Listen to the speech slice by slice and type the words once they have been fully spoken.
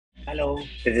Hello,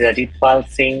 this is Ajit Pal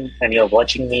Singh, and you're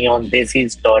watching me on Live.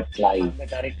 I'm the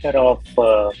director of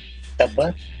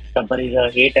Tabbar. Tabbar is a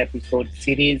 8 episode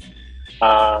series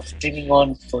streaming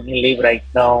on Sony Live right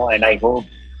now, and I hope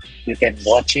you can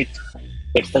watch it.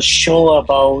 It's a show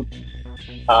about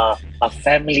a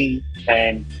family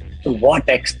and to what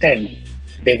extent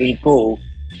they will go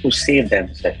to save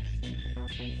themselves.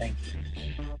 Thank you.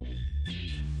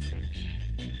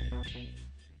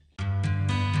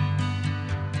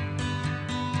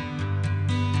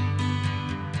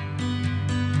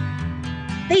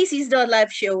 Daisy's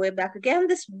Live show. We're back again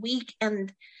this week.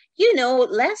 And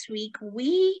last week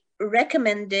we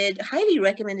highly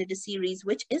recommended a series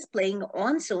which is playing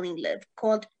on Sony Live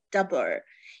called Dabur.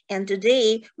 And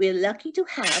today we're lucky to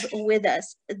have with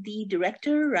us the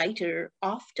director, writer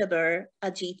of Dabur,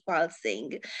 Ajit Pal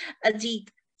Singh. Ajit,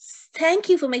 thank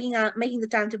you for making the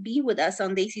time to be with us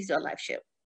on Daisy's Live show.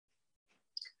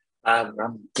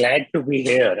 I'm glad to be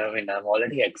here. I mean, I'm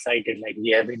already excited. Like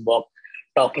we have been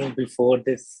talking before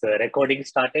this recording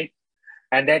started,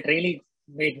 and that really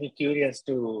made me curious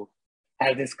to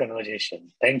have this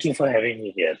conversation. Thank you for having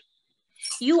me here.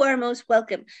 You are most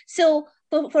welcome. So,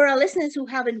 for our listeners who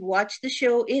haven't watched the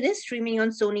show, it is streaming on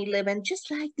Sony Live, and just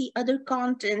like the other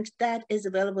content that is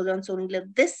available on Sony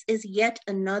Live, this is yet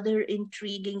another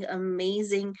intriguing,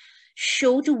 amazing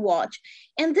show to watch.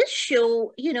 And this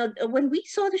show, when we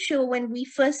saw the show, when we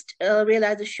first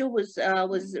realized the show was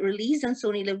released on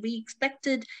Sony Live, we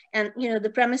expected, and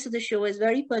the premise of the show is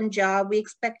very Punjab. We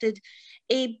expected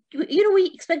a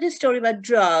story about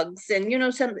drugs, and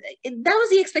that was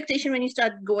the expectation when you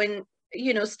start going,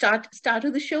 start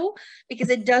of the show, because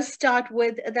it does start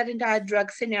with that entire drug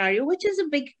scenario, which is a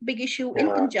big issue in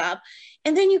Punjab,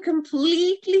 and then you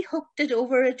completely hooked it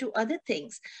over to other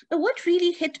things. But what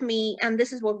really hit me, and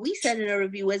this is what we said in a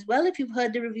review as well, if you've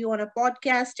heard the review on a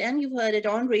podcast and you've heard it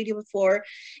on radio before,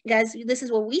 guys, this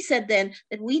is what we said then,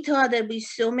 that we thought there'd be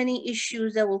so many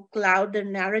issues that will cloud the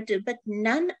narrative, but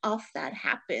none of that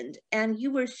happened, and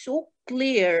you were so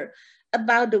clear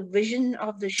about the vision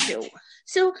of the show.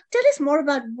 So tell us more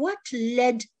about what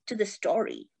led to the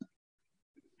story.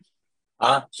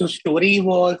 So story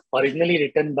was originally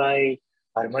written by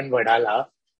Harman Vadala.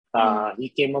 He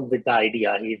came up with the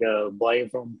idea. He's a boy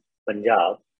from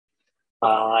Punjab.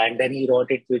 And then he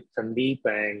wrote it with Sandeep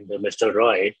and Mr.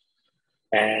 Roy.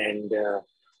 And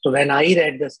so when I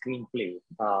read the screenplay,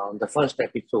 the first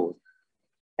episode,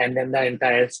 and then the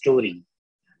entire story,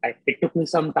 it took me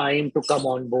some time to come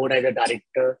on board as a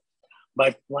director.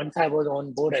 But once I was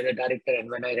on board as a director, and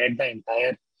when I read the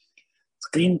entire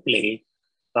screenplay,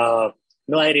 I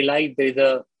realized there's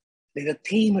a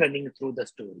theme running through the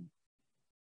story,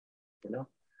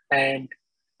 and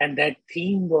that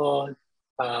theme was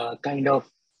kind of,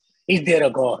 is there a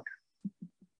God?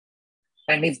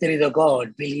 And if there is a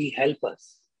God, will He help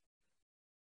us?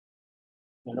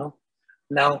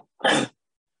 Now,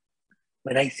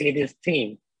 when I say this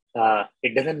theme,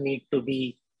 it doesn't need to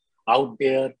be out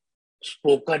there,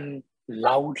 spoken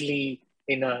loudly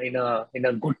in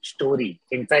a good story.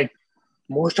 In fact,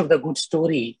 most of the good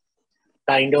story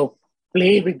kind of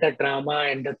play with the drama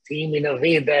and the theme in a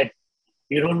way that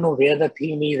you don't know where the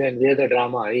theme is and where the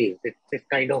drama is. It's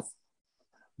kind of,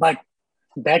 but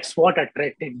that's what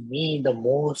attracted me the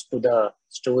most to the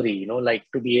story, like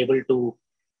to be able to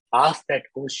ask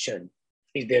that question,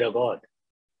 is there a God?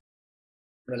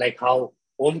 Like how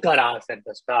Omkar asked at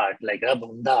the start, like, अब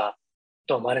हुंदा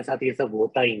तो हमारे साथ ये सब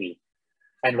होता ही नहीं.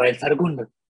 And while Sargun,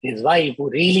 his wife, who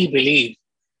really believes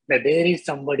that there is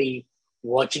somebody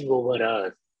watching over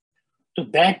us, so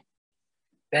that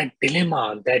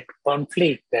dilemma, that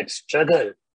conflict, that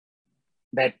struggle,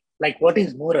 that like what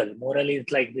is moral? Moral is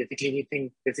like basically we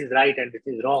think this is right and this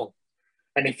is wrong.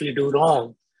 And if we do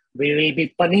wrong, we will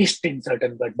be punished in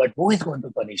certain way. But who is going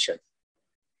to punish us?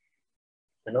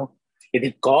 Is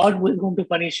it God who is going to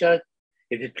punish us?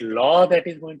 Is it law that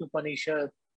is going to punish us?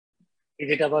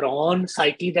 Is it our own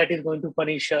psyche that is going to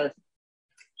punish us?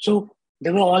 So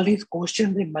there were all these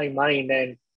questions in my mind,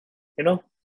 and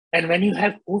and when you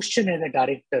have question as a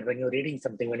director, when you're reading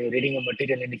something, when you're reading a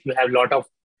material, and if you have a lot of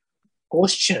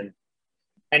questions,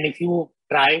 and if you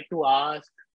try to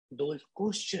ask those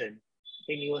questions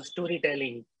in your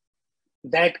storytelling,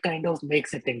 that kind of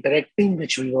makes it interacting,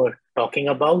 which we were talking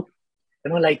about.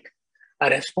 Like a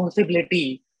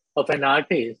responsibility of an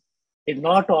artist is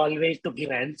not always to give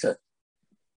answer.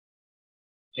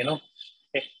 The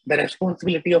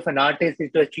responsibility of an artist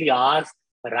is to actually ask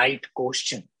the right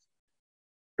question,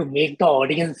 to make the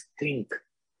audience think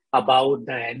about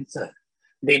the answer.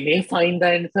 They may find the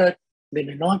answer, they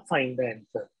may not find the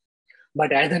answer.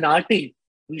 But as an artist,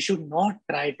 we should not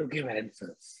try to give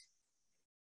answers.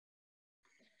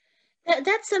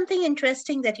 That's something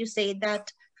interesting that you say,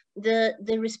 that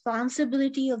the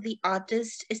responsibility of the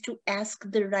artist is to ask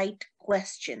the right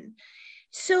question.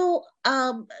 So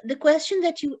the question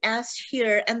that you asked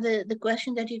here, and the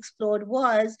question that you explored,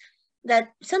 was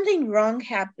that something wrong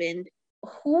happened.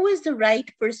 Who is the right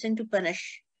person to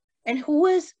punish? And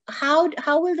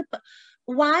how will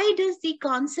why does the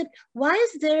concept, why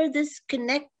is there this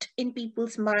connect in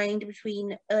people's mind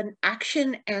between an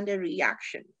action and a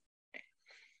reaction?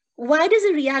 Why does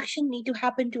a reaction need to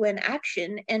happen to an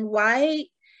action, and why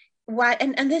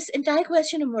and this entire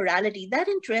question of morality, that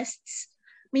interests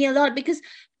me a lot, because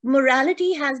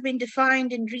morality has been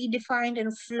defined and redefined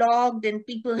and flogged, and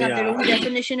people have their Yeah, own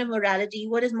definition of morality.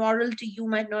 What is moral to you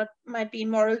might be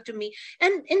immoral to me,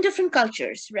 and in different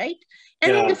cultures, right?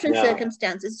 And in yeah, different yeah,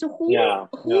 circumstances. So yeah,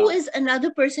 who yeah. is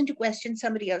another person to question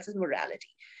somebody else's morality?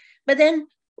 But then,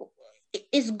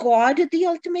 is God the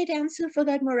ultimate answer for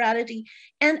that morality?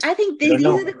 And I think I don't these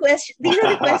know. are the questions. These are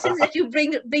the questions that you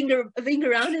bring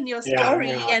around in your Yeah, story.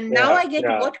 yeah, And now yeah, I get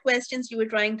yeah. what questions you were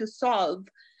trying to solve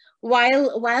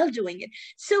while doing it.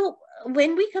 So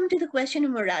when we come to the question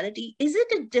of morality, is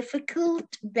it a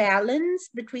difficult balance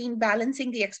between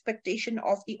balancing the expectation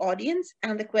of the audience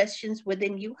and the questions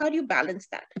within you? How do you balance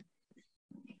that?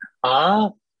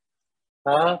 Ah,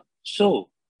 so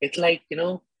it's like,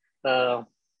 uh,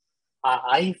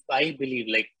 I believe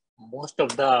like most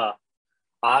of the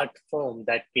art form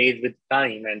that plays with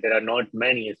time, and there are not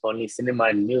many, it's only cinema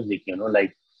and music,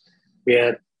 like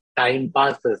where time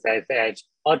passes as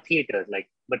or theater, like,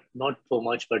 but not so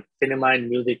much, but cinema and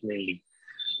music mainly,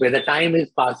 where the time is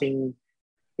passing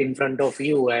in front of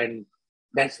you, and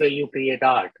that's where you create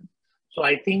art. So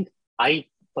I think I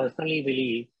personally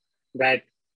believe that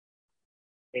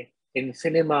in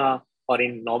cinema or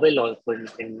in novel also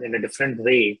in a different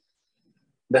way,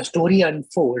 the story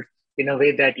unfolds in a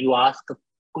way that you ask a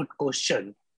good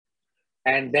question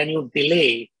and then you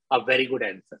delay a very good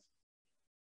answer.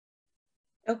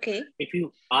 Okay. If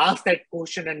you ask that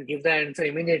question and give the answer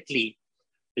immediately,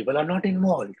 people are not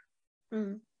involved,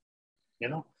 Mm. you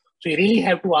know. So you really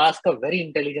have to ask a very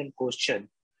intelligent question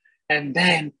and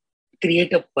then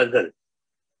create a puzzle.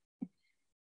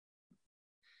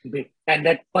 And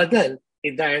that puzzle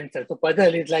is the answer. So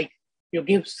puzzle is like you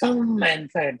give some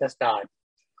answer at the start.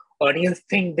 Audience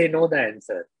think they know the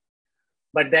answer.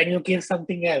 But then you give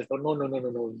something else. Oh, no, no, no, no,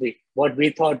 no. What we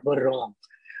thought were wrong.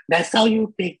 That's how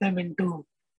you take them into,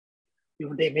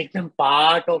 they make them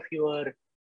part of your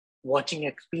watching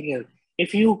experience.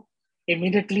 If you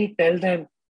immediately tell them,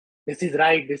 this is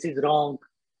right, this is wrong,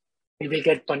 we will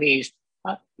get punished,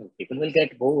 people will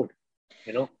get bored.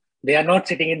 You know, they are not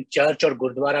sitting in church or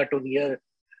gurdwara to hear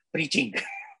preaching.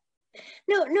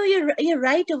 No, you're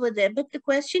right over there. But the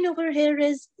question over here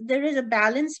is, there is a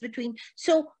balance between.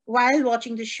 So while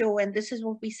watching the show, and this is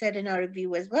what we said in our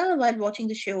review as well, while watching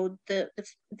the show,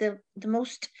 the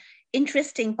most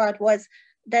interesting part was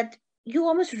that you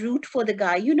almost root for the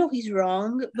guy. You know he's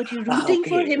wrong, but you're rooting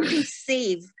for Okay, him to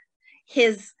save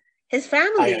his his I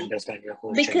family, understand your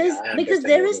question. Yeah, because I because understand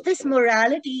there your is this question.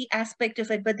 morality aspect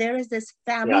of it, but there is this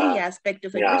family Yeah, aspect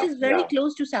of it, which yeah, is very yeah,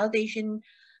 close to South Asian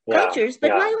yeah, cultures.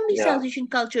 But yeah, why only yeah, South Asian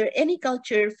culture? Any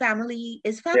culture, family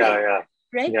is yeah, family, yeah,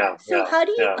 right? yeah, So yeah,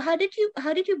 yeah.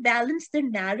 how did you balance the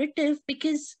narrative?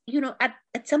 Because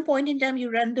at some point in time you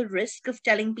run the risk of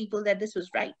telling people that this was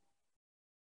right.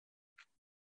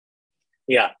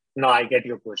 Yeah, no, I get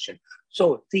your question.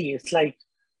 So, see, it's like,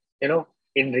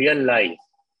 in real life,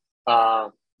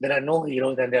 there are no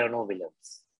heroes and there are no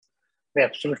villains.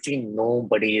 Absolutely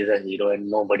nobody is a hero and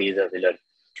nobody is a villain.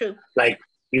 True. Like,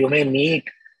 you may meet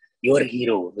your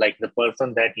hero, like the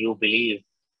person that you believe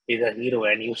is a hero,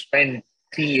 and you spend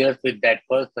 3 years with that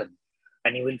person,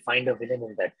 and you will find a villain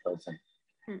in that person.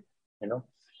 Hmm. You know,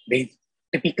 the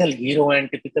typical hero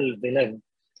and typical villain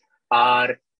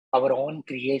are our own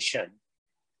creation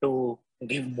to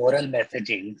give moral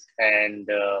messagings and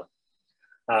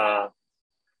uh,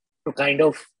 to kind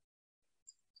of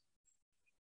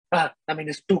I mean,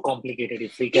 it's too complicated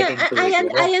if we get Yeah, into it,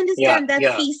 I Yeah, understand that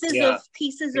yeah, yeah,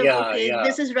 thesis of, yeah, okay, yeah,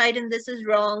 this is right and this is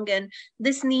wrong, and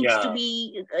this needs to yeah,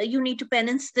 be, you need to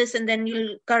penance this, and then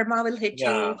you'll karma will hit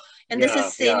yeah, you, and this yeah, is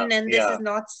yeah, sin and this is yeah,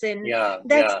 not sin. yeah,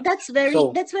 That's yeah. that's very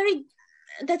So that's very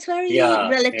that's very yeah,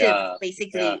 relative, yeah, yeah.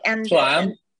 basically. So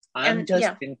And I'm and just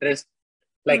yeah. interested,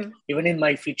 like Mm, even in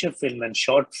my feature film and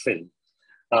short film,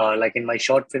 like in my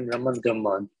short film Raman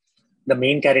Gamman, the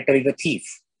main character is a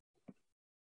thief,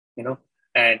 you know.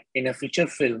 And in a feature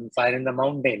film, Fire in the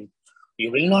Mountain,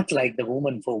 you will not like the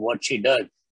woman for what she does,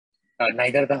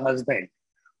 neither the husband.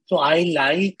 So I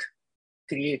like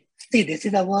create. See, this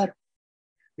is our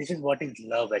this is what is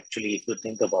love actually, if you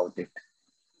think about it.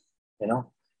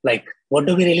 Like what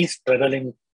do we really struggle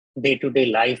in day-to-day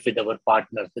life with our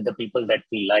partners, with the people that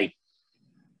we like?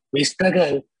 We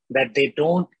struggle that they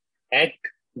don't act,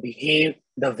 behave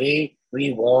the way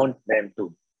we want them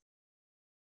to.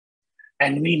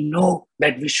 And we know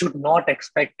that we should not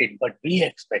expect it, but we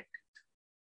expect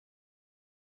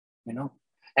it,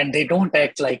 and they don't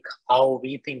act like how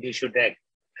we think they should act.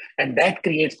 And that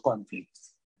creates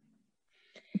conflicts.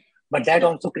 But that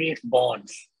also creates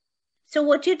bonds. So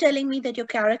what you're telling me that your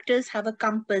characters have a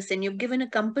compass and you've given a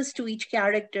compass to each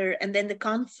character, and then the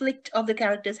conflict of the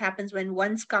characters happens when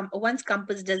one's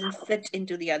compass doesn't fit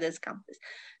into the other's compass.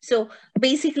 So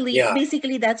basically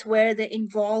that's where the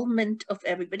involvement of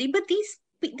everybody. But these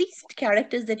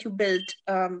characters that you built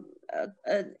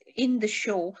in the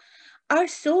show are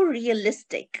so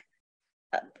realistic.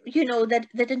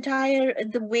 That entire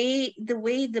the way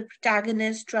the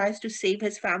protagonist tries to save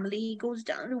his family, he goes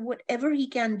down to whatever he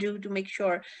can do to make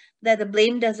sure that the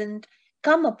blame doesn't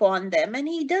come upon them, and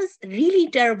he does really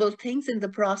terrible things in the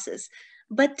process.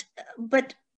 But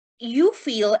you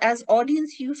feel as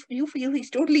audience, you feel he's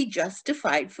totally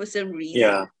justified for some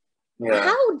reason.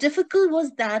 How difficult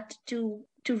was that to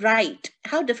write?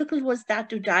 How difficult was that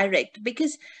to direct?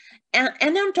 Because and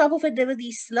on top of it, there were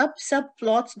these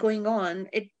subplots going on.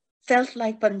 It felt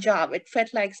like Punjab. It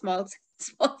felt like small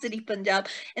city Punjab,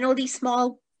 and all these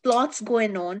small plots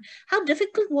going on. How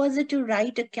difficult was it to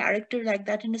write a character like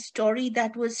that in a story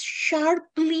that was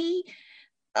sharply,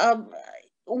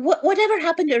 whatever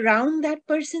happened around that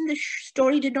person, the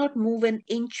story did not move an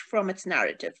inch from its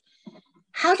narrative.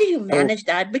 How do you manage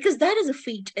that? Because that is a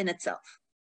feat in itself.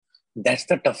 That's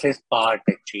the toughest part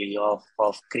actually of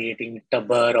creating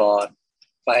Tabbar or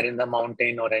Fire in the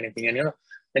Mountain or anything. And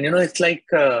it's like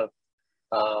the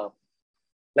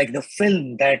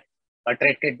film that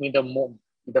attracted me the most,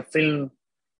 the film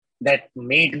that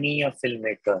made me a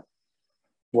filmmaker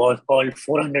was called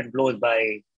 400 Blows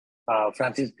by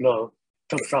Francis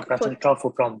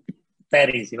Truffaut from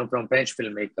Paris, from French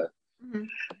filmmaker. Mm-hmm.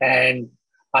 And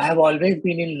I have always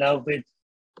been in love with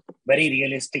very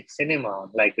realistic cinema,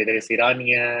 like whether it's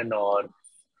Iranian or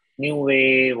New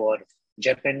Wave or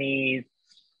Japanese,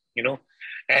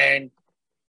 and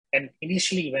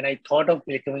initially when I thought of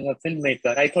becoming a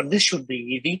filmmaker, I thought this should be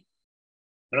easy.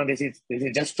 This is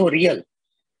just so real.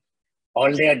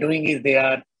 All they are doing is they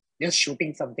are just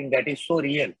shooting something that is so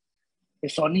real.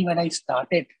 It's only when I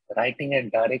started writing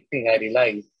and directing, I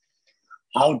realized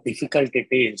how difficult it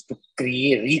is to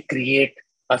recreate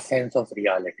a sense of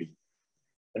reality.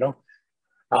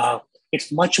 It's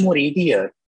much more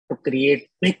easier to create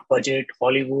big budget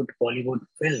Hollywood, Bollywood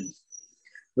films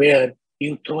where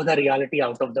you throw the reality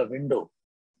out of the window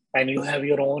and you have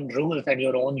your own rules and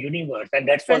your own universe, and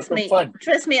that's also fun.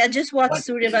 Trust me, I just watched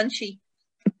Suryavanshi.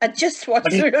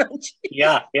 Suryavanshi.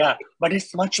 Yeah. But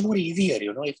it's much more easier,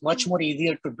 it's much more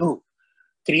easier to do.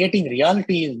 Creating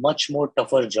reality is much more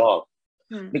tougher job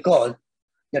because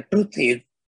the truth is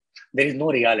there is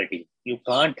no reality. You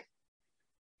can't,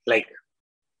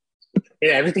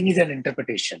 everything is an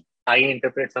interpretation. I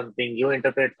interpret something, you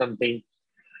interpret something,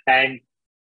 and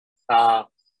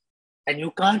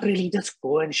you can't really just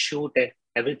go and shoot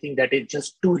everything that is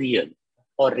just too real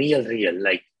or real,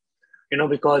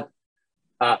 because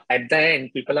at the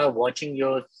end, people are watching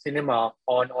your cinema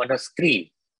on a screen.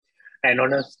 And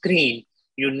on a screen,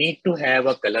 you need to have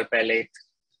a color palette,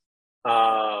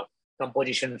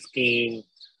 composition scheme,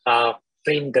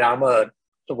 film grammar.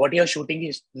 So what you're shooting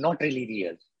is not really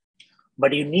real.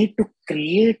 But you need to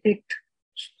create it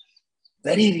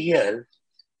very real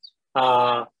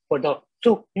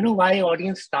So why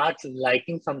audience starts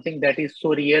liking something that is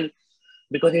so real?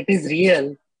 Because it is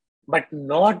real, but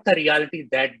not the reality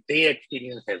that they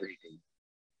experience every day.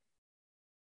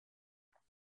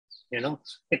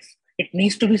 It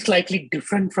needs to be slightly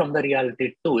different from the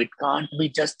reality too. It can't be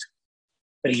just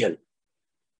real.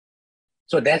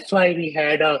 So that's why we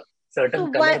had a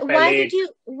certain color palette.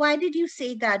 Why did you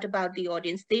say that about the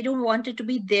audience? They don't want it to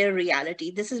be their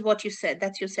reality. This is what you said.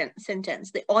 That's your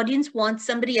sentence. The audience wants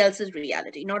somebody else's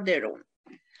reality, not their own.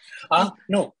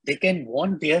 No, they can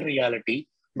want their reality,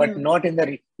 but not in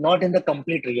the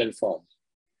complete real form.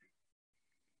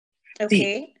 Okay.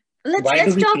 See,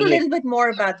 let's talk a little bit more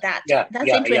about that. Yeah, that's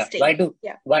interesting. Why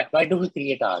do we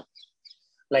create art?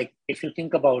 Like, if you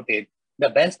think about it, the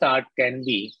best art can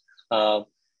be an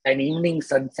evening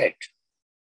sunset.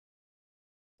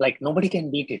 Like, nobody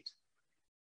can beat it.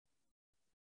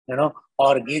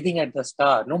 Or gazing at the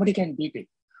star. Nobody can beat it.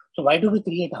 So why do we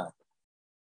create art?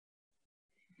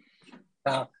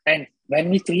 And when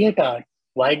we create art,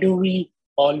 why do we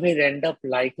always end up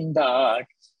liking the art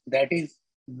that is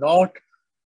not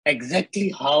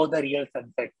exactly how the real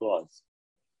sunset was,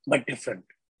 but different.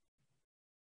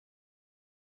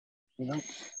 You know,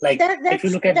 like if you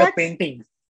look at the paintings.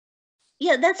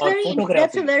 Yeah, that's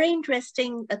a very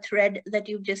interesting thread that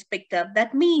you just picked up.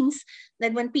 That means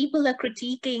that when people are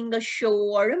critiquing a show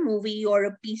or a movie or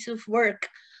a piece of work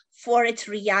for its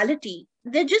reality,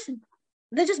 they're just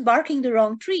barking the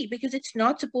wrong tree, because it's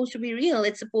not supposed to be real.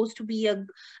 It's supposed to be a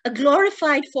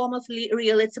glorified form of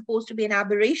real. It's supposed to be an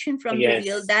aberration from the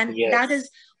real. Then that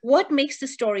is what makes the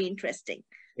story interesting.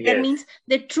 That means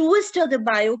the truest of the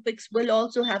biopics will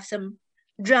also have some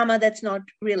drama that's not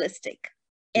realistic.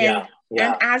 And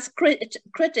as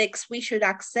critics, we should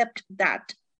accept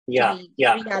that. Reality.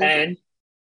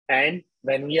 And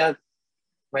when we are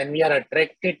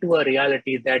attracted to a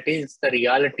reality, that is the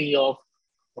reality of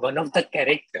one of the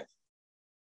characters,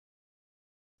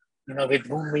 with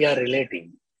whom we are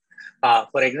relating.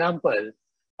 For example,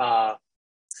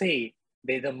 say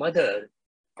there's a mother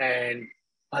and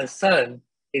her son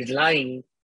is lying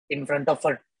in front of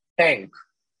a tank.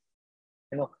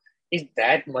 Is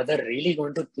that mother really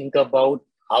going to think about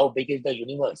how big is the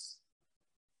universe?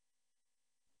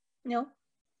 No.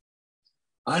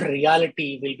 Our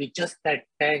reality will be just that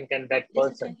tank and that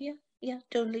person. Yeah,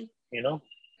 totally.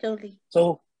 Totally.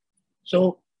 So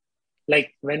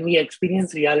like when we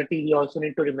experience reality, we also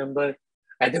need to remember,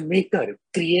 as a maker,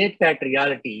 create that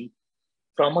reality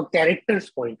from a character's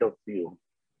point of view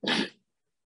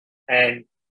and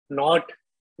not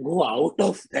go out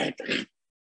of that,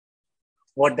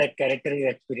 what that character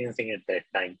is experiencing at that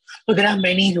time. So there are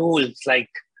many rules like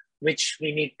which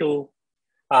we need to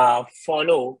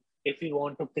follow if we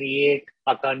want to create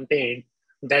a content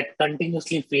that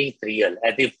continuously feels real,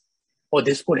 as if, oh,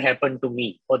 this could happen to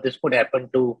me, or this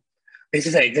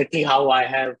is exactly how I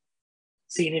have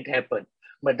seen it happen.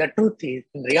 But the truth is,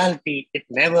 in reality, it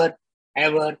never,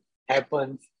 ever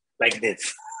happens like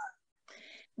this.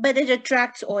 But it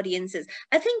attracts audiences.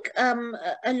 I think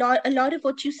a lot of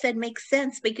what you said makes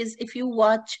sense, because if you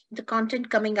watch the content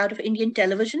coming out of Indian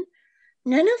television,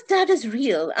 none of that is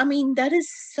real. I mean, that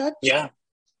is such,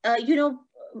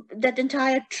 that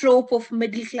entire trope of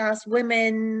middle-class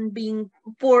women being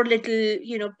poor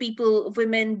little, people,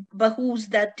 women, bahus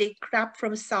that take crap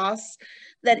from sas,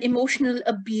 that emotional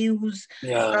abuse.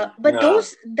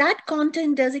 That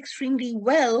content does extremely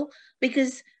well,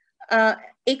 because Ekta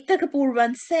Kapoor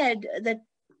once said that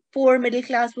poor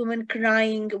middle-class woman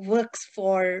crying works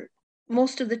for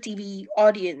most of the TV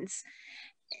audience.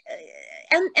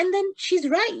 And then she's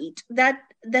right, that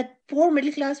poor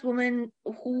middle-class woman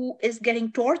who is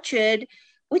getting tortured,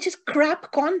 which is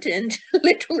crap content,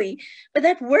 literally, but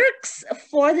that works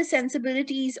for the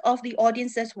sensibilities of the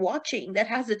audience that's watching, that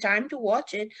has the time to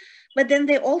watch it. But then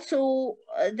they also,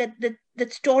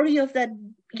 that story of that,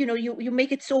 you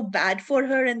make it so bad for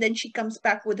her, and then she comes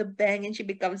back with a bang and she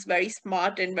becomes very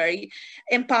smart and very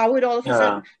empowered all of a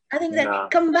sudden. I think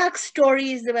that comeback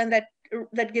story is the one that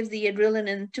gives the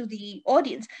adrenaline to the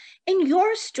audience. In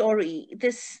your story,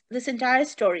 this entire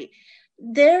story,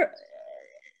 the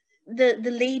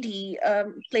lady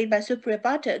played by Supriya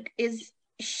Pathak,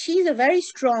 she's a very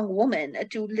strong woman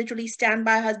to literally stand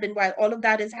by her husband while all of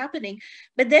that is happening.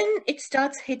 But then it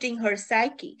starts hitting her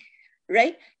psyche,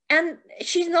 right? And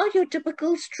she's not your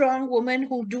typical strong woman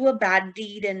who'll do a bad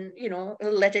deed and,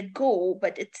 let it go,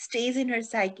 but it stays in her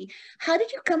psyche. How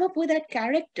did you come up with that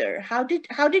character? How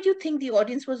did you think the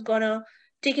audience was gonna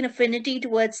take an affinity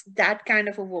towards that kind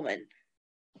of a woman?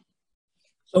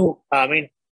 So, I mean,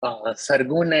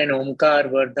 Sargun and Omkar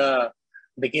were the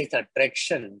biggest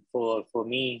attraction for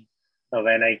me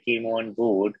when I came on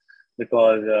board,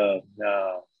 because,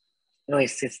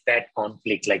 it's that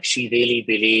conflict. Like, she really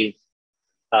believes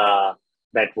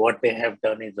that what they have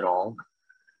done is wrong.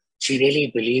 She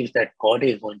really believes that God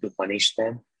is going to punish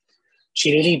them.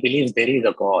 She really believes there is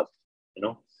a God,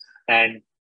 and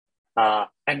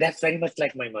that's very much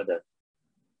like my mother,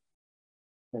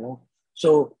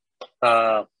 So,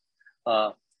 how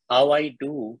I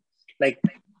do, like,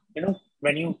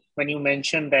 when you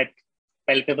mention that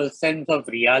palpable sense of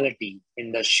reality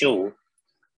in the show,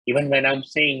 even when I'm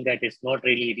saying that it's not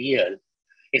really real,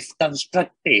 it's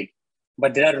constructed.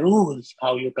 But there are rules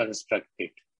how you construct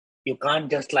it. You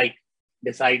can't just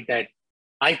decide that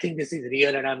I think this is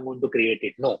real and I'm going to create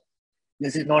it. No,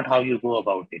 this is not how you go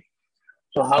about it.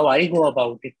 So how I go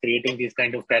about it, creating this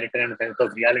kind of character and sense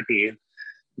of reality, is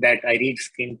that I read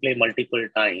screenplay multiple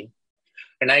times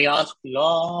and I ask a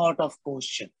lot of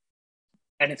questions.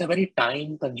 And it's a very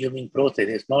time-consuming process.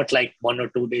 It's not like 1 or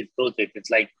 2 days process. It's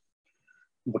like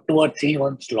 2 or 3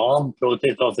 months long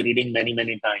process of reading many,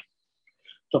 many times.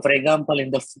 So, for example,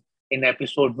 in the in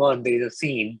episode 1, there is a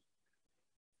scene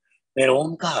where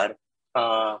Omkar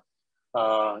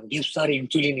gives her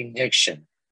insulin injection,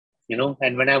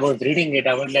 and when I was reading it,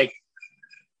 I was like,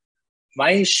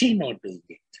 why is she not doing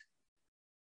it?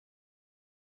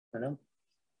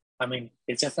 I mean,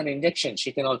 it's just an injection.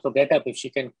 She can also get up. If she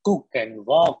can cook and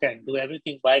walk and do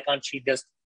everything, why can't she just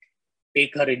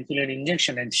take her insulin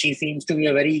injection? And she seems to be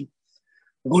a very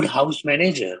good house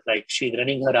manager. Like, she's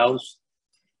running her house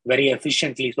very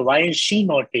efficiently. So why is she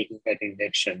not taking that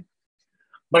injection?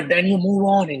 But then you move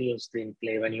on in your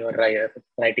screenplay when you're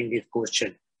writing this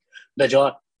question. The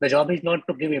job is not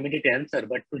to give immediate answer,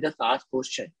 but to just ask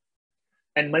question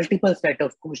and multiple set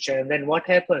of questions. And then what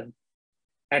happens?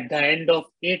 At the end of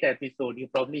 8 episodes, you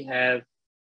probably have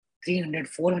 300,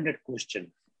 400 questions.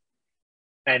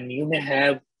 And you may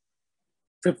have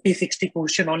 50, 60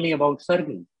 questions only about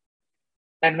serving.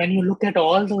 And when you look at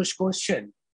all those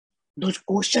questions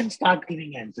start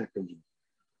giving answer to you.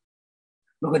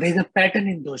 Because there's a pattern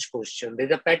in those questions.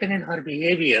 There's a pattern in her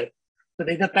behavior. So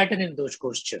there's a pattern in those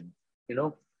questions,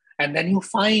 And then you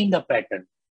find a pattern.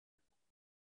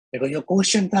 Because your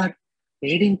questions are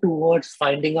leading towards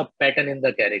finding a pattern in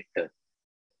the character.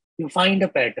 You find a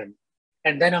pattern.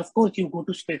 And then, of course, you go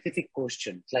to specific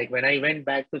questions. Like when I went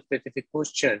back to specific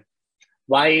question,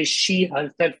 why is she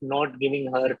herself not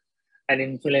giving her an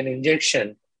insulin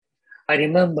injection? I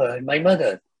remember my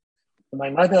mother.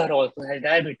 My mother also has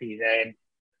diabetes. And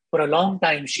for a long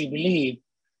time, she believed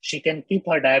she can keep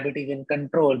her diabetes in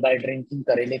control by drinking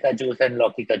karele ka juice and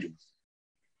lauki ka juice.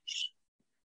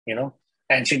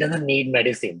 And she doesn't need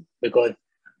medicine because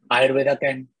Ayurveda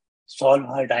can solve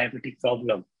her diabetic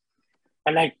problem.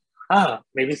 And like,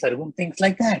 maybe Sargun thinks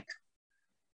like that.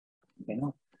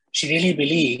 She really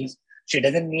believes she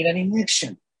doesn't need an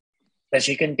injection, that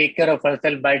she can take care of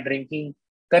herself by drinking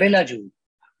Karela juice.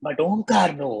 But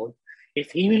Omkar knows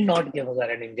if he will not give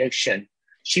her an injection,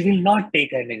 she will not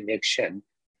take an injection.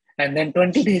 And then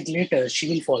 20 days later, she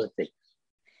will fall sick.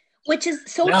 Which is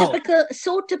so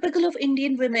typical of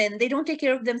Indian women. They don't take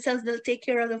care of themselves, they'll take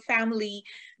care of the family.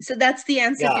 So that's the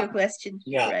answer to your question.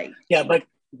 Yeah. Right. Yeah, but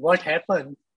what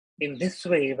happens in this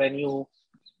way, when you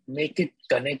make it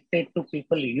connected to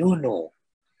people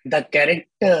the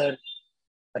character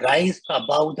rise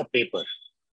above the paper.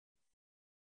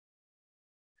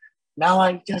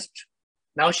 Now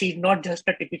she's not just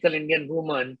a typical Indian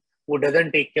woman who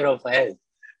doesn't take care of her health.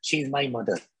 She's my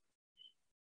mother,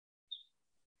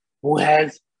 who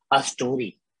has a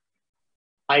story.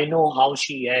 I know how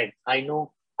she acts. I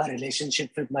know her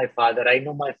relationship with my father. I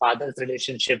know my father's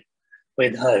relationship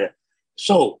with her.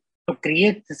 So to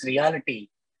create this reality,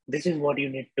 this is what you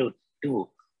need to do.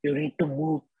 You need to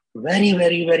move very,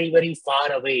 very, very, very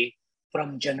far away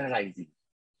from generalizing.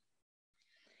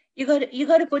 You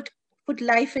got to put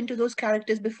life into those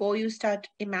characters before you start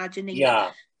imagining.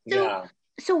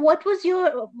 So what was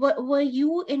were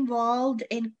you involved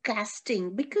in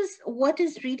casting? Because what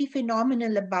is really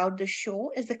phenomenal about the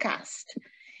show is the cast.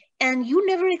 And you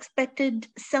never expected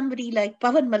somebody like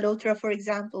Pawan Malhotra, for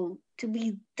example, to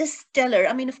be this stellar.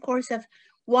 I mean, of course, I've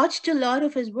watched a lot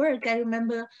of his work. I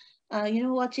remember,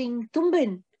 watching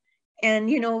Tumbin. And,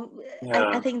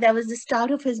 I think that was the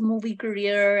start of his movie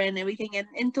career and everything. And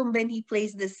in Tumbin, he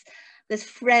plays this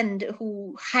friend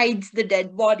who hides the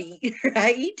dead body,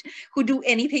 right? Who do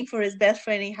anything for his best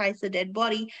friend, he hides the dead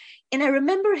body. And I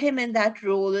remember him in that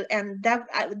role. And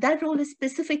that role is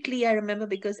specifically, I remember,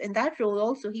 because in that role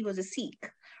also, he was a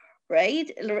Sikh, right?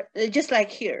 Just like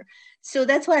here. So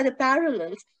that's why the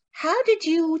parallels. How did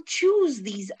you choose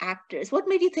these actors? What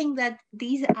made you think that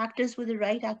these actors were the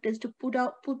right actors to pull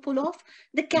off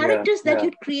the characters that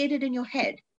you'd created in your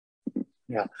head?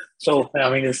 Yeah. So, I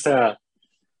mean, it's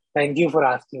thank you for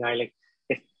asking.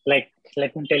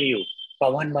 Let me tell you,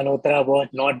 Pawan Malhotra was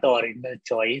not the original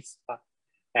choice,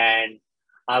 and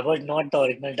I was not the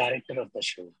original director of the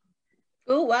show.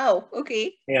 Oh, wow.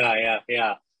 Okay.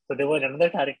 Yeah. So there was another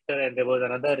director and there was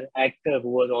another actor who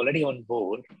was already on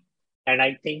board. And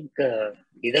I think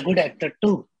he's a good actor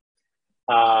too.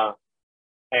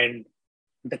 And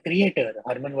the creator,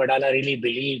 Harman Wadala, really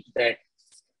believes that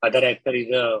other actor is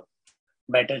a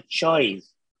better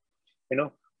choice.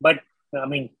 But I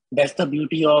mean, that's the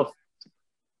beauty of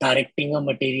directing a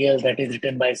material that is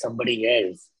written by somebody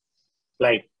else.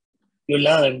 Like, you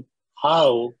learn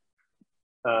how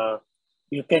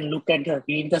you can look at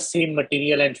the same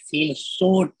material and feel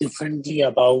so differently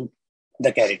about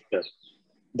the character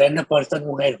than the person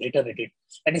who has written it.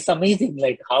 And it's amazing,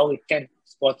 like, how it can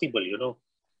it's possible,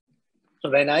 So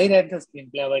when I read the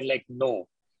screenplay, I was like, no,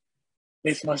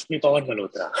 this must be Pawan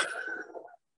Malhotra.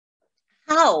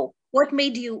 How? What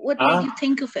made you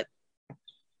think of it?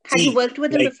 Had you worked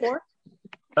with him like, before?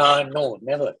 No,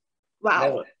 never. Wow.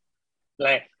 Never.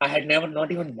 Like, I had never,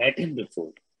 not even met him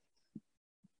before.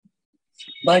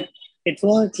 But it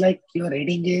was like you're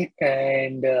reading it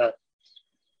and,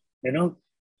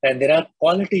 and there are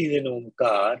qualities in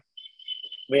Omkar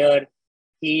where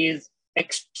he is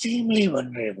extremely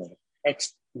vulnerable,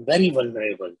 very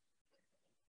vulnerable.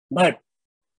 But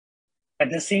at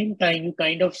the same time, you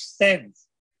kind of sense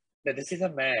that this is a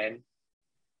man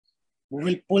who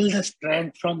will pull the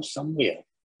strength from somewhere.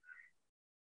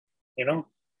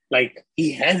 Like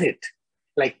he has it.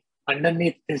 Like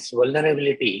underneath this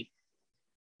vulnerability,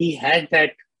 he had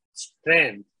that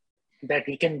strength that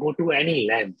he can go to any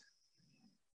length.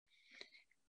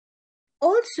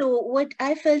 Also, what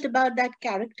I felt about that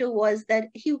character was that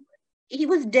he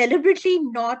was deliberately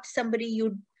not somebody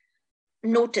you'd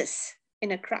notice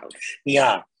in a crowd.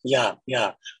 Yeah.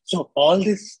 So all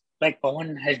this, like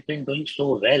Pawan has been doing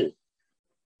so well.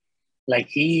 Like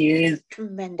he is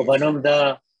Tremendous. one of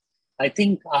the, I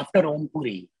think after Om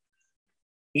Puri,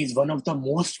 he's one of the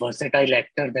most versatile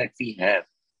actor that we have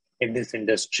in this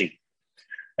industry.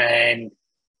 And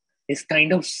it's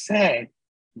kind of sad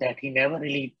that he never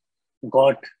really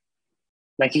got,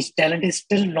 like his talent is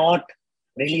still not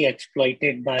really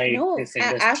exploited by this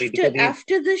industry.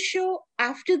 After the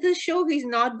show, he's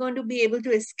not going to be able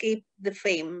to escape the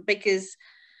fame because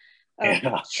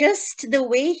just the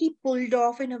way he pulled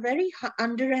off in a very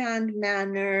underhand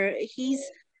manner,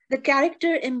 the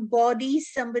character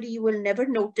embodies somebody you will never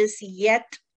notice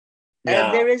yet.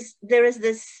 There is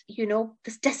this,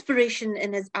 this desperation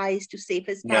in his eyes to save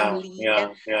his family.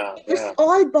 It was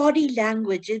all body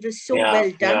language. It was so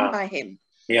well done by him.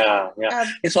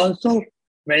 It's also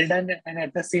well done, and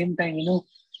at the same time,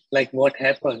 like what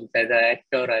happens as an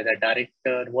actor, as a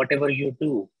director, whatever you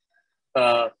do,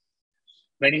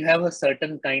 when you have a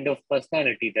certain kind of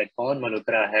personality that Pawan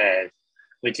Malhotra has,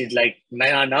 which is like,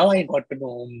 now I got to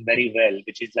know him very well,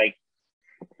 which is like,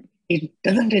 he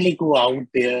doesn't really go out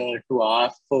there to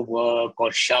ask for work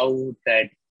or shout that,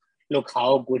 look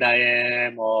how good I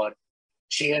am, or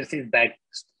shares his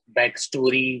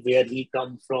backstory, where he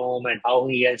comes from and how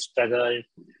he has struggled.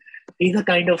 He's the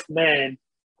kind of man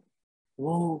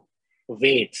who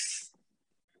waits.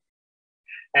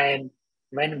 And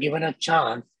when given a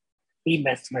chance, he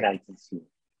mesmerizes you.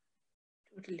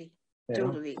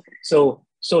 Totally.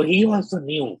 So he also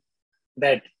knew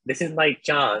that this is my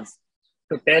chance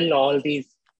to tell all these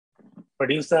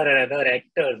producer and other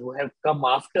actors who have come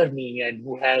after me and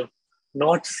who have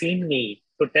not seen me,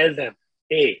 to tell them,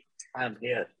 hey, I'm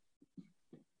here.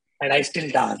 And I still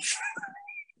dance.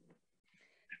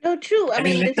 No, true. I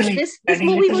mean, this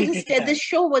movie was this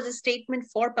show was a statement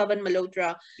for Pawan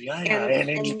Malhotra.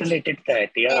 And he literally did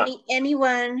that.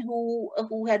 Anyone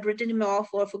who had written him off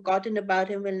or forgotten about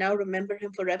him will now remember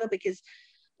him forever, because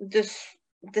this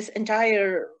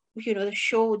entire the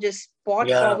show just brought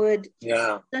forward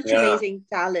such amazing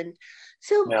talent.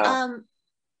 So how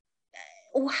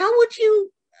would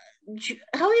you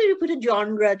put a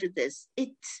genre to this?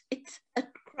 It's a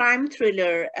crime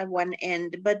thriller at one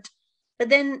end, but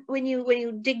then when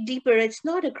you dig deeper, it's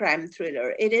not a crime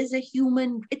thriller. It is a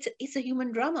human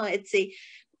drama. It's a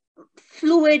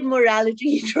fluid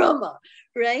morality drama,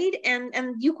 right?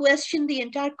 And you question the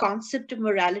entire concept of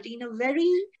morality in a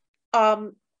very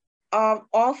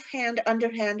offhand,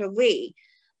 underhand way,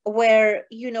 where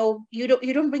you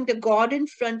don't bring the God in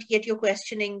front, yet you're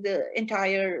questioning the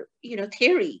entire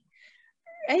theory.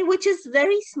 Right, which is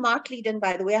very smartly done,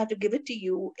 by the way. I have to give it to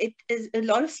you. It is a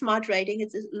lot of smart writing.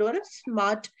 It's a lot of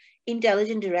smart,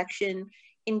 intelligent direction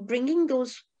in bringing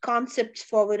those concepts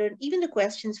forward and even the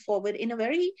questions forward in a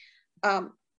very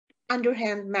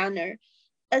underhand manner.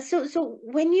 So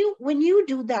when you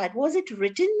do that, was it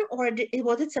written, or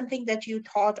was it something that you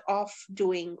thought of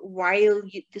doing while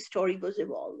the story was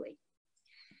evolving?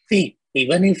 See,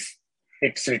 even if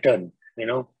it's written,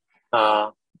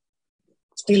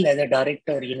 still as a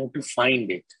director, you need to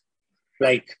find it.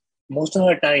 Like most of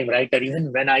the time, writer,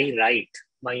 even when I write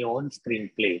my own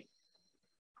screenplay,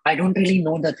 I don't really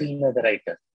know the theme of the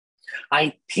writer.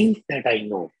 I think that I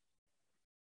know,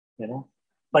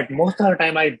 but most of the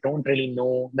time I don't really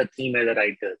know the theme as a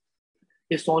writer.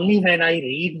 It's only when I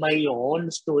read my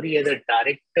own story as a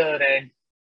director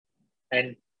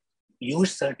and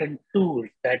use certain tools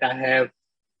that I have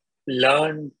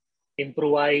learned,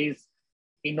 improvised,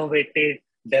 innovated,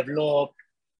 developed,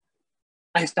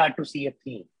 I start to see a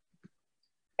theme.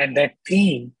 And that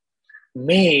theme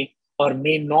may or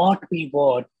may not be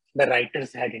what the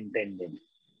writers had intended,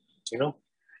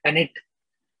 and it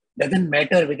doesn't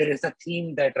matter whether it's a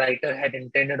theme that writer had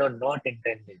intended or not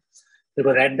intended,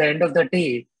 because at the end of the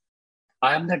day,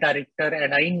 I am the director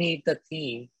and I need the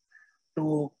theme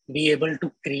to be able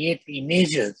to create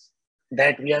images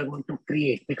that we are going to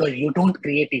create, because you don't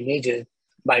create images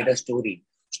by the story.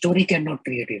 Story cannot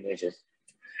create images.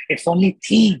 It's only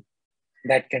theme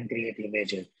that can create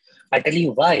images. I tell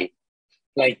you why.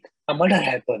 Like a murder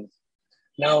happens.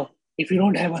 Now, if you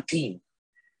don't have a theme,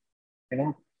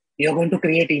 you're going to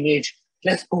create image.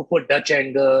 Let's go for Dutch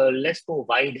angle. Let's go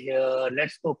wide here.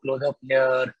 Let's go close up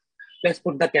here. Let's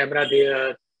put the camera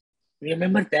there.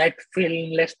 Remember that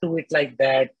film? Let's do it like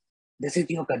that. This is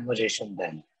your conversation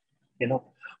then,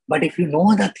 But if you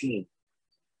know the theme,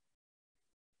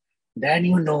 then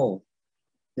you know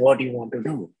what you want to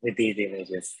do with these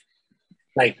images.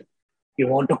 Like you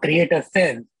want to create a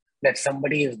sense that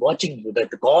somebody is watching you,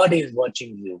 that God is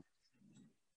watching you,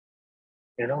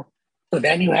 So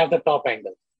then you have the top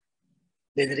angle.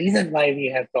 There's a reason why we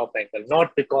have top angle,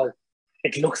 not because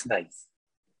it looks nice.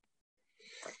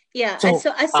 Yeah,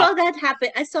 so, I saw that happen.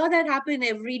 I saw that happen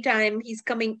every time he's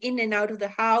coming in and out of the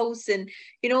house, and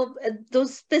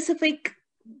those specific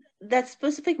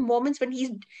moments when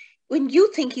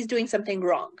you think he's doing something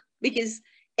wrong, because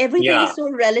everything is so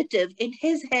relative. In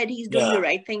his head, he's doing the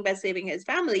right thing by saving his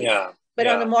family. But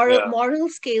on a moral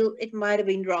scale, it might have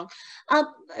been wrong.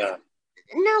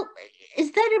 Now, is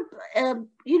that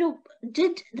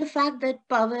did the fact that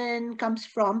Pawan comes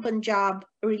from Punjab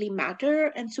really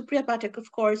matter? And Supriya Pathak,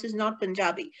 of course, is not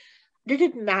Punjabi. Did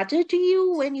it matter to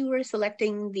you when you were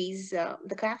selecting these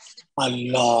the cast? A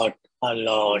lot,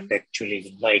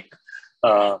 actually. Like,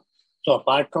 so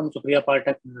apart from Supriya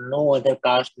Pathak, no other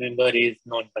cast member is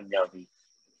non-Punjabi.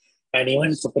 And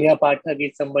even Supriya Pathak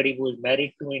is somebody who is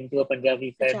married into a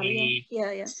Punjabi family.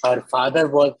 Yeah. Her father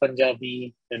was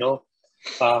Punjabi,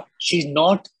 she's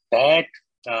not that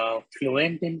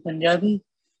fluent in Punjabi,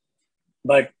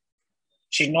 but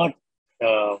she's not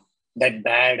that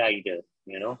bad either,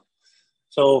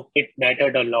 So it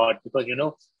mattered a lot because,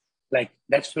 like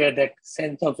that's where that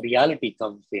sense of reality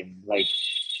comes in. I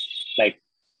like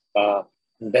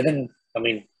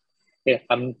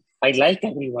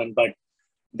everyone, but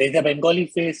there's a Bengali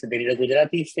face, there is a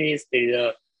Gujarati face, there is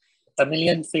a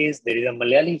Tamilian face, there is a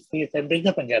Malayali face, and there is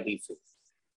a Punjabi face.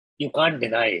 You can't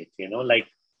deny it, like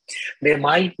there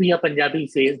might be a Punjabi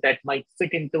face that might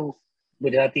fit into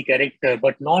Gujarati character,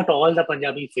 but not all the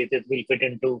Punjabi faces will fit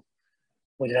into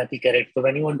Gujarati character. So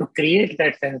when you want to create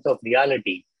that sense of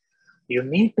reality, you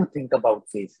need to think about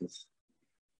faces.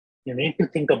 You need to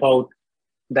think about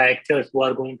the actors who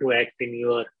are going to act in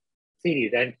your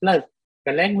series. And plus,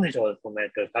 the language also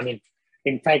matters. I mean,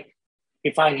 in fact,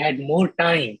 if I had more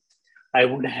time, I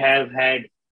would have had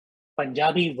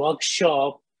Punjabi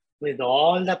workshop with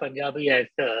all the Punjabi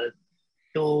actors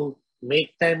to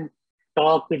make them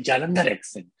talk with Jalandhar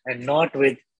accent and not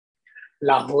with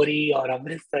Lahori or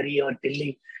Amritsari or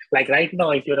Delhi. Like right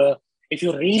now, if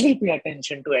you really pay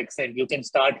attention to accent, you can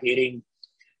start hearing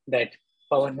that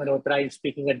Pawan Malhotra is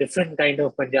speaking a different kind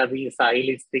of Punjabi,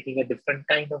 Sahil is speaking a different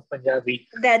kind of Punjabi.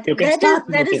 That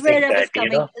is where I was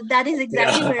coming. That is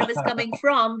exactly where I was coming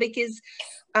from, because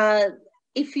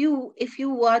if you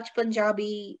watch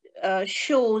Punjabi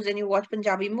shows and you watch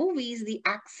Punjabi movies, the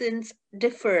accents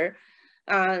differ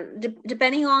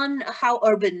depending on how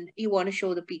urban you want to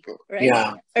show the people, right?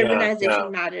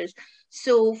 Urbanization matters.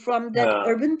 So from that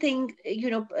urban thing,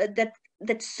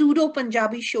 that pseudo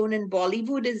Punjabi shown in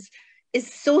Bollywood is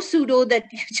so pseudo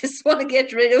that you just want to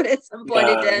get rid of it at some point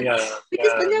in time.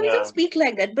 Because Punjabi don't speak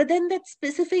like that. But then that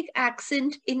specific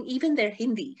accent in even their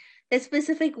Hindi, a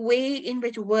specific way in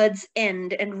which words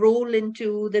end and roll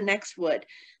into the next word,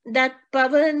 that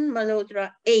Pawan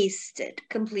Malhotra aced it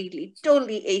completely,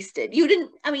 totally aced it. You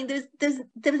didn't, I mean, there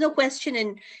was no question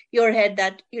in your head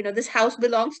that, this house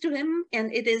belongs to him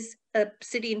and it is a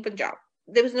city in Punjab.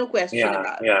 There was no question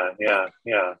about it.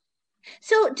 Yeah.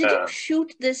 So did you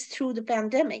shoot this through the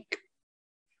pandemic?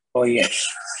 Oh, yes.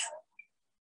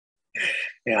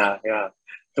 Yeah.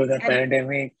 Through the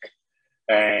pandemic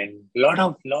and lot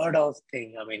of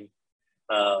things. I mean,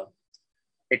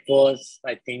 it was,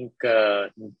 I think,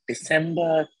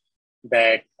 December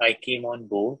that I came on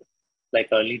board, like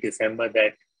early December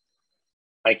that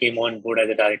I came on board as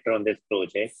a director on this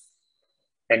project,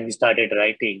 and we started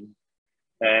writing.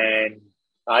 And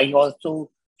I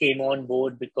also came on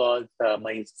board because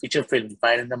my feature film,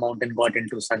 Fire in the Mountain, got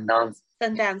into Sundance.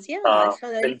 Film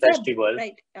festival.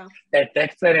 Right. Yeah.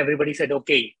 That's where everybody said,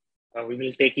 okay, we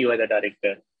will take you as a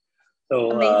director.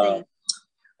 So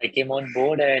I came on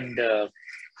board, and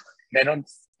then on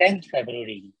 10th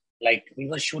February, like we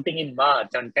were shooting in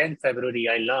March, on 10th February,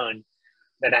 I learned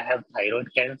that I have thyroid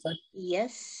cancer.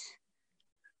 Yes.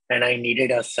 And I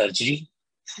needed a surgery.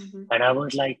 Mm-hmm. And I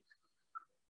was like,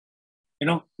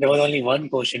 there was only one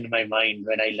question in my mind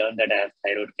when I learned that I have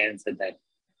thyroid cancer, that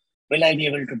will I be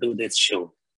able to do this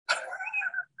show?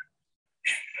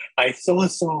 I so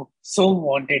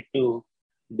wanted to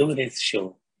do this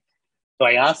show. So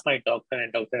I asked my doctor,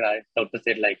 and doctor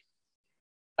said, like,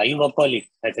 are you workaholic?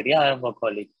 I said, yeah, I'm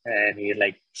workaholic. And he's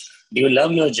like, do you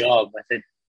love your job? I said,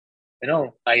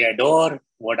 I adore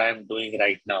what I'm doing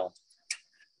right now.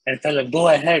 And it's like, go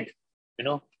ahead,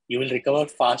 you will recover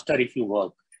faster if you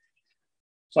work.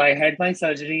 So I had my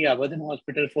surgery. I was in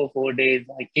hospital for 4 days.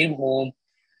 I came home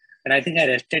and I think I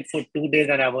rested for 2 days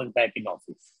and I was back in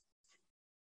office.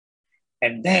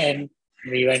 And then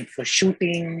we went for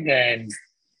shooting and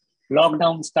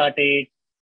lockdown started.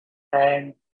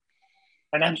 And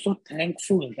I'm so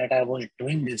thankful that I was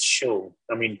doing this show.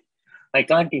 I mean, I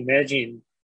can't imagine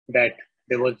that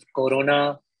there was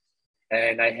Corona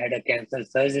and I had a cancer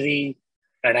surgery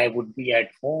and I would be at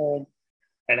home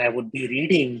and I would be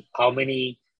reading how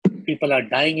many people are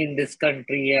dying in this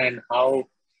country and how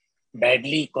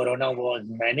badly Corona was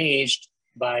managed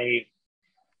by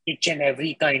each and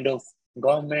every kind of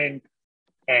government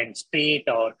and state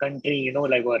or country,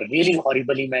 were really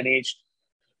horribly managed.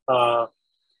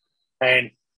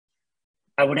 And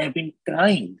I would have been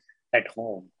crying at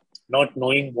home, not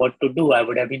knowing what to do. I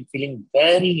would have been feeling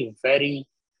very, very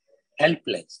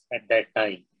helpless at that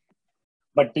time.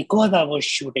 But because I was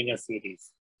shooting a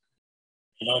series,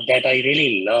 that I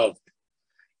really loved,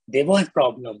 there were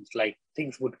problems, like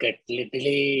things would get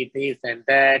delayed, this and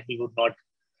that. We would not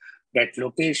get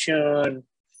location.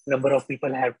 Number of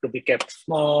people have to be kept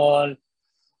small.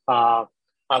 I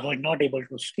was not able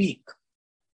to speak.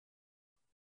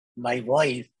 My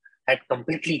voice had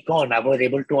completely gone. I was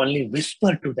able to only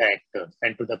whisper to the actors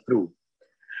and to the crew.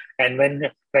 And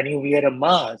when you wear a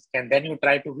mask and then you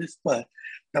try to whisper,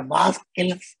 the mask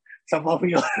kills some of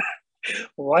your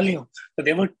volume. So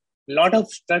there was a lot of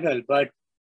struggle, but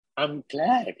I'm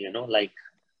glad,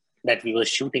 that we were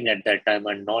shooting at that time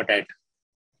and not at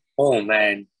home.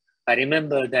 And I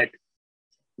remember that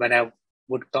when I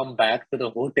would come back to the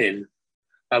hotel,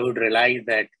 I would realize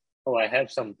that, oh, I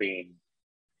have some pain.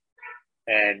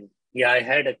 And yeah, I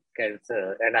had a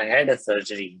cancer and I had a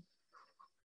surgery.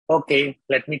 Okay,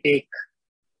 let me take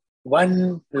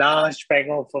one large peg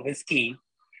of whiskey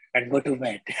and go to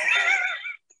bed.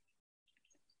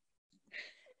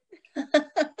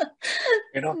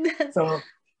 So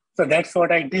that's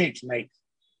what I did. Like,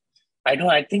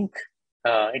 I think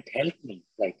it helped me,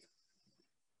 like,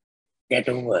 get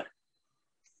over.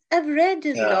 I've read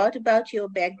a lot about your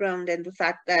background and the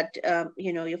fact that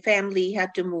your family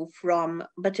had to move from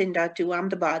Bathinda to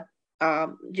Ahmedabad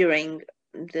during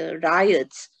the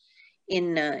riots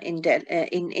in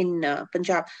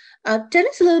Punjab. Tell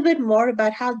us a little bit more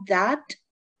about how that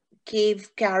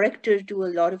gave character to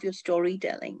a lot of your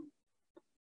storytelling.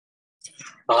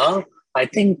 I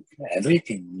think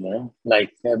everything,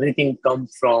 like everything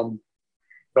comes from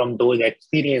those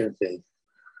experiences.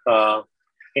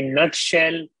 In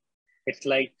nutshell, it's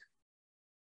like,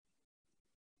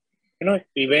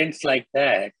 events like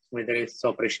that, whether it's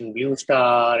Operation Blue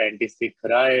Star, anti-Sikh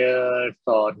riots,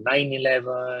 or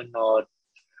 9/11, or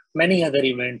many other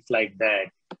events like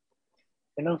that.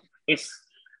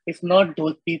 It's not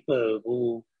those people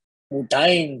who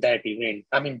die in that event.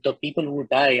 I mean, the people who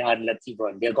die are lucky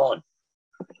ones. They're gone.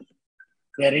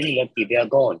 They're really lucky. They are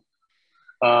gone.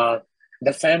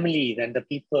 The families and the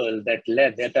people that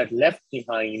are left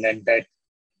behind and that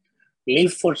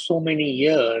live for so many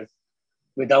years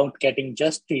without getting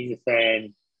justice,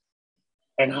 and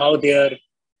how the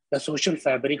social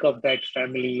fabric of that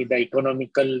family, the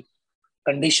economical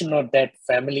condition of that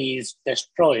family is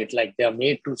destroyed, like they are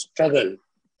made to struggle,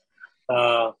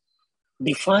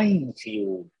 defines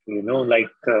you,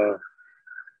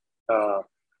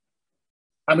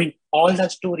 I mean, all the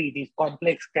story, these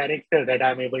complex characters that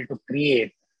I'm able to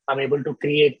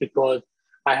create because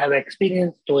I have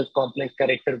experienced those complex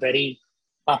characters very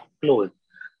up close.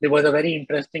 There was a very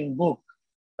interesting book.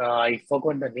 I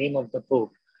forgot the name of the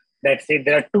book that said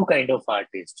there are two kinds of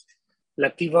artists,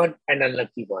 lucky one and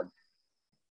unlucky one.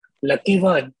 Lucky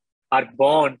one are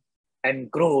born and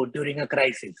grow during a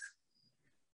crisis.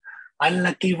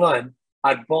 Unlucky one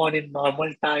are born in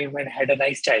normal time and had a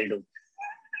nice childhood.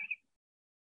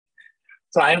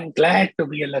 So I'm glad to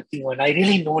be a lucky one. I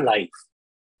really know life,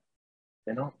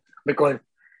 because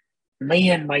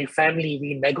me and my family,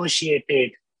 we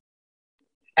negotiated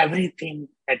everything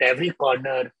at every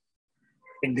corner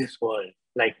in this world.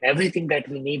 Like everything that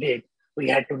we needed, we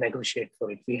had to negotiate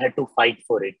for it. We had to fight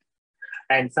for it.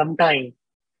 And sometimes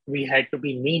we had to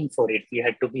be mean for it. We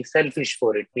had to be selfish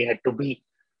for it. We had to be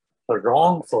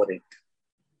wrong for it.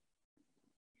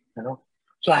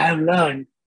 So I have learned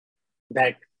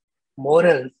that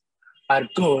morals are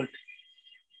good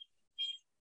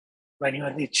when you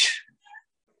are rich.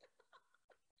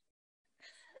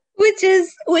 Which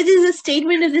is a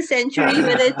statement of the century,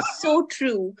 but it's so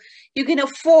true. You can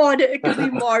afford to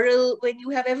be moral when you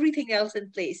have everything else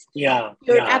in place. Yeah,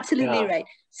 You're absolutely right.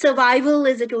 Survival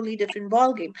is a totally different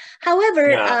ballgame.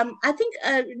 However, I think,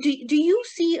 do you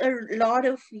see a lot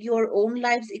of your own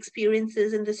life's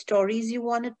experiences in the stories you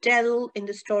want to tell, in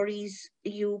the stories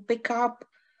you pick up?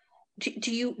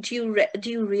 Do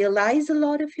you realize a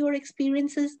lot of your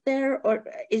experiences there, or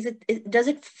does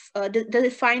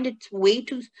it find its way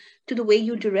to the way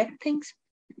you direct things?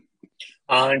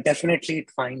 Definitely it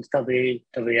finds the way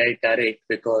I direct,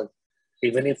 because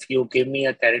even if you give me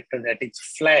a character that is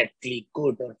flatly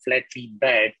good or flatly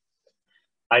bad,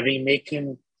 I will make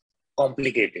him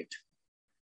complicated.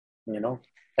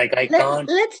 Like I can't.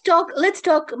 Let's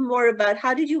talk more about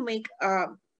how did you make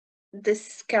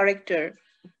this character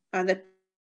that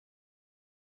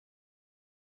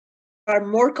are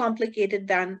more complicated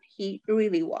than he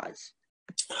really was.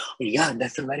 Yeah,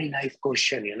 that's a very nice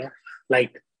question.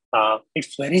 Like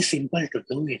it's very simple to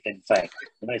do it. In fact,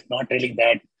 it's not really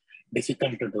that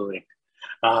difficult to do it.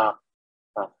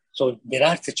 So there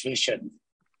are situations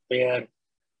where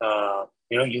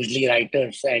usually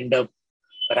writers end up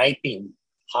writing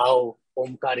how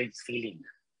Omkar is feeling.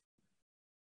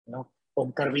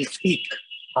 Omkar will speak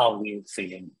how he is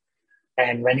feeling,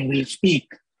 and when he will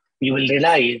speak, you will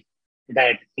realize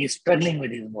that he's struggling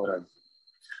with his morals.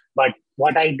 But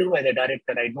what I do as a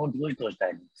director, I don't use those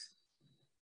dialogues.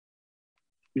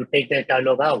 You take that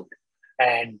dialogue out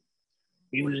and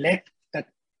you let the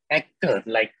actor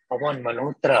like Pawan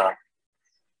Malhotra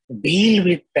deal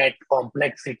with that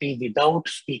complexity without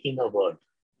speaking a word.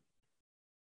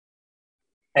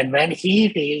 And when he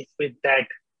deals with that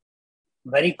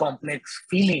very complex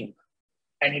feeling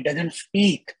and he doesn't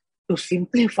speak to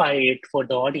simplify it for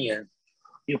the audience,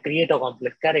 you create a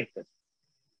complex character.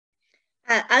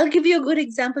 I'll give you a good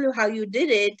example of how you did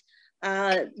it.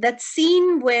 That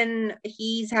scene when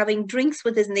he's having drinks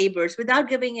with his neighbors, without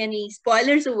giving any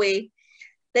spoilers away,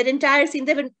 that entire scene,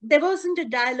 there wasn't a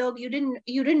dialogue. You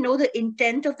didn't know the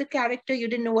intent of the character. You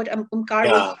didn't know what Omkar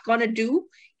was gonna do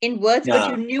in words,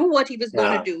 but you knew what he was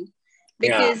gonna do,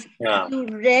 because you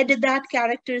read that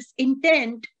character's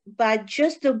intent by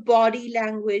just the body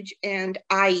language and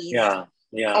eyes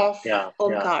of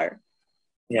Omkar.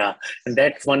 Yeah, and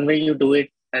that's one way you do it.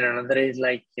 And another is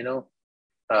like,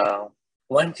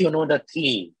 once you know the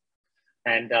theme,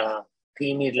 and the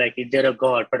theme is like, is there a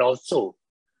God? But also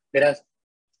there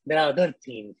are other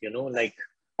themes, like,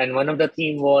 and one of the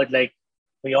theme was like,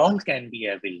 we all can be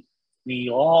evil. We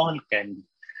all can be,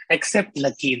 except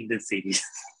Lucky in this series.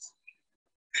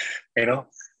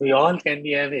 We all can be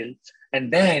evil.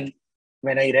 And then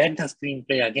when I read the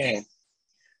screenplay again,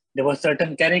 there were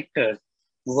certain characters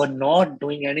who were not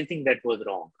doing anything that was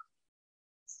wrong.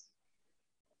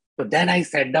 So then I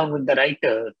sat down with the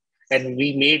writer and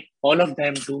we made all of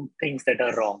them do things that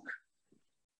are wrong.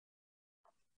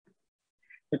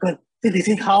 Because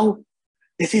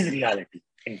this is reality,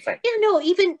 in fact. Yeah, no,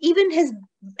 even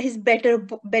his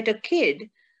better kid,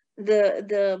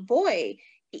 the boy,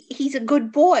 he's a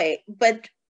good boy, but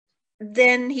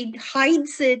then he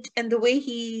hides it, and the way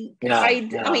he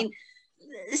hides, I mean,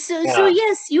 so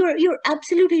yes, you're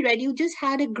absolutely right. You just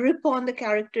had a grip on the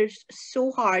characters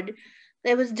so hard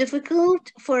that it was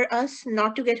difficult for us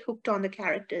not to get hooked on the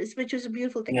characters, which was a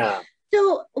beautiful thing.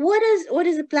 So what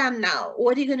is the plan now?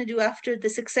 What are you going to do after the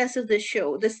success of this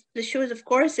show? The show is, of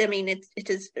course, I mean, it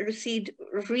has received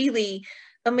really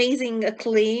amazing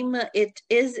acclaim. It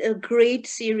is a great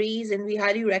series, and we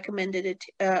highly recommended it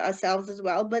ourselves as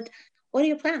well. But what are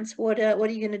your plans? What are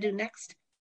you going to do next?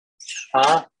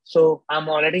 So I'm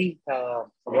already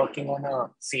working on a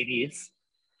series.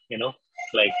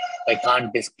 Like I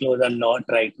can't disclose a lot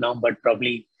right now, but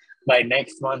probably by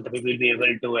next month we will be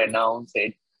able to announce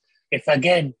it. It's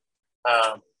again,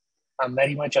 I'm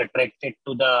very much attracted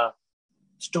to the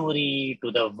story,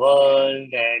 to the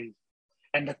world,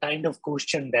 and the kind of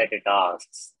question that it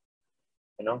asks.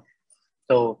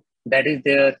 So that is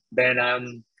there. Then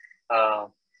I'm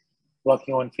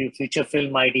working on future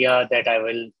film idea that I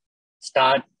will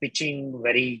start pitching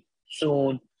very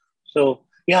soon. So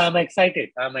yeah, I'm excited.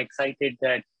 I'm excited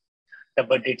that the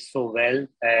budget so well,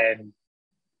 and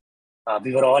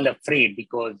we were all afraid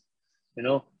because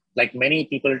like many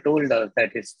people told us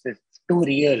that it's too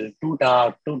real, too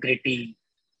dark, too gritty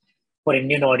for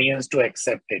Indian audience to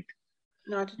accept it.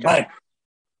 Not at all. But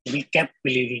we kept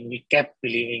believing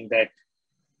that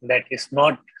it's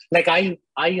not, like I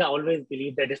always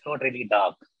believe that it's not really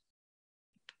dark.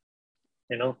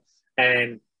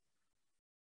 and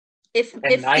if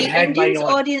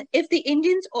the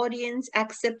Indians audience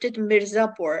accepted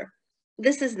Mirzapur,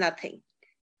 this is nothing.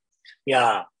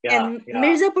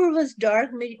 Mirzapur was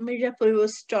dark, Mirzapur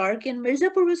was stark, and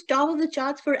Mirzapur was top of the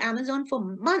charts for Amazon for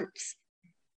months.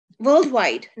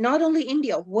 Worldwide, not only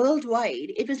India,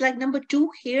 worldwide. It was like number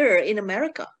 2 here in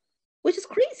America, which is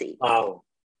crazy. Wow.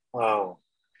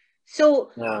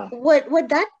 So what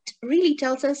that really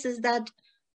tells us is that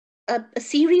a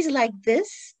series like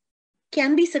this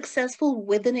can be successful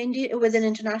with an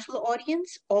international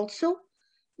audience also,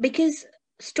 because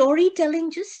storytelling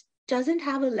just doesn't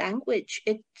have a language.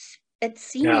 It's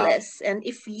seamless. And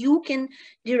if you can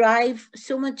derive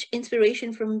so much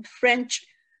inspiration from French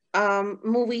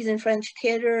movies and French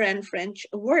theater and French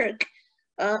work,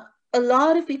 a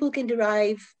lot of people can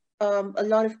derive, a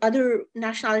lot of other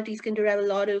nationalities can derive a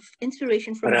lot of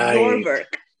inspiration from your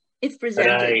work if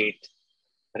presented.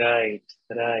 Right.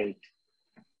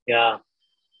 Yeah,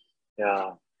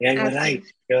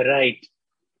 you're right.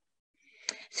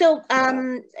 So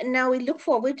now we look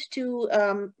forward to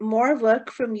more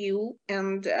work from you,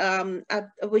 and I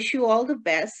wish you all the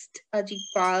best,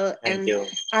 Ajitpal. Thank you.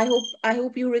 I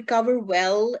hope you recover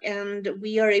well, and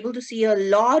we are able to see a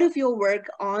lot of your work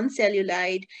on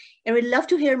Cellulite. And we'd love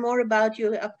to hear more about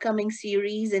your upcoming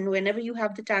series, and whenever you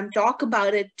have the time, talk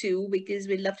about it too, because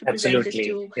we'd love to present this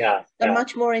to a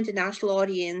much more international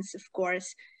audience, of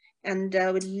course, and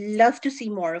we'd love to see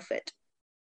more of it.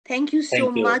 Thank you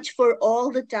so much for all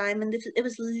the time. And it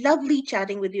was lovely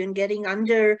chatting with you and getting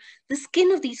under the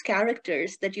skin of these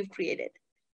characters that you've created.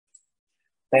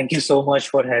 Thank you so much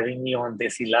for having me on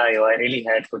Desi Live. I really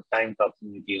had a good time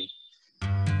talking with you.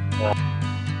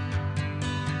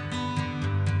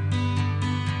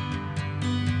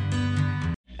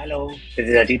 Hello, this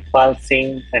is Ajitpal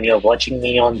Singh, and you're watching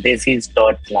me on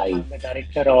Desis.live. I'm the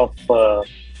director of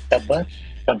Tabbar.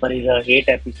 Tabbar is an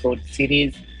 8-episode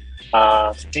series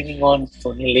streaming on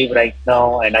Sony Live right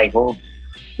now, and I hope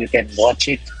you can watch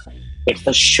it. It's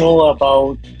a show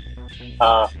about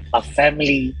a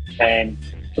family and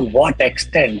to what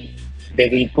extent they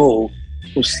will go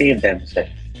to save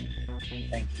themselves.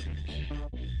 Thank you.